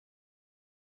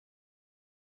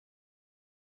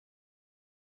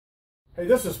Hey,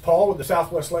 this is Paul with the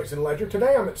Southwest Lexington Ledger.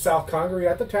 Today I'm at South Congaree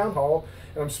at the Town Hall,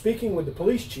 and I'm speaking with the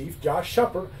police chief, Josh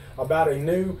Shepard, about a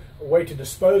new way to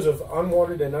dispose of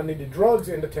unwanted and unneeded drugs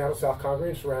in the town of South Congaree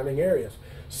and surrounding areas.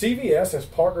 CVS has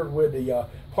partnered with the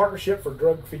Partnership for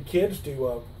Drug-Free Kids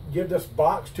to give this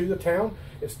box to the town.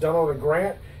 It's done on a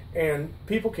grant, and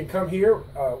people can come here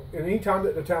at any time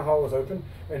that the town hall is open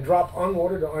and drop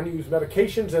unwanted or unused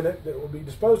medications in it that will be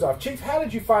disposed of. Chief, how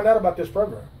did you find out about this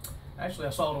program? Actually,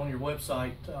 I saw it on your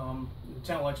website. The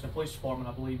Town of Lexington Police Department,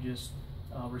 I believe, just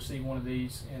received one of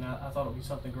these, and I thought it would be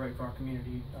something great for our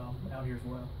community out here as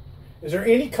well. Is there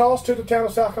any cost to the town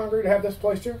of South Congaree to have this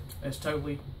placed here? It's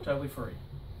totally free.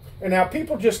 And now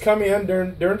people just come in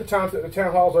during the times that the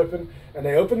town hall is open, and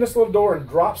they open this little door and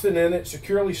drops it in it,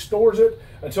 securely stores it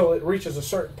until it reaches a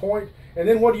certain point, and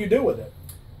then what do you do with it?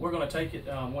 We're going to take it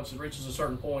once it reaches a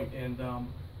certain point and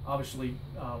obviously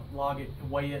log it,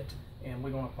 weigh it, and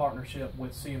we're going to partnership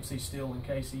with CMC Steel and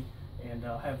Casey and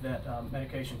have that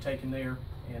medication taken there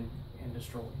and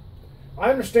destroyed. I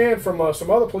understand from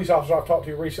some other police officers I've talked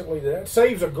to recently that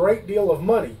saves a great deal of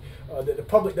money, that the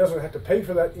public doesn't have to pay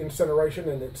for that incineration,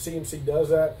 and that CMC does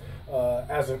that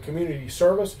as a community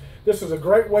service. This is a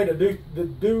great way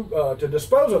to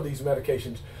dispose of these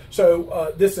medications.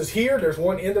 So this is here. There's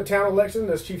one in the town of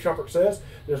Lexington, as Chief Shumpert says.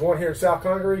 There's one here in South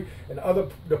Congaree, and other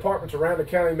departments around the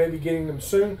county may be getting them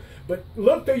soon. But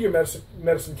look through your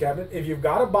medicine cabinet. If you've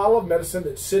got a bottle of medicine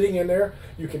that's sitting in there,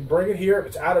 you can bring it here. If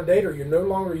it's out of date or you're no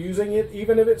longer using it,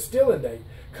 even if it's still in date,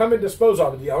 come and dispose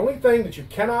of it. The only thing that you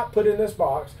cannot put in this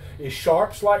box is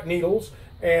sharps like needles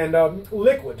and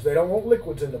liquids. They don't want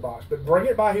liquids in the box. But bring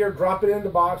it by here, drop it in the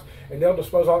box, and they'll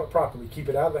dispose of it properly. Keep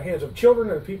it out of the hands of children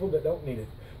and people that don't need it.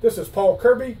 This is Paul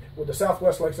Kirby with the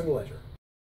Southwest Lexington Ledger.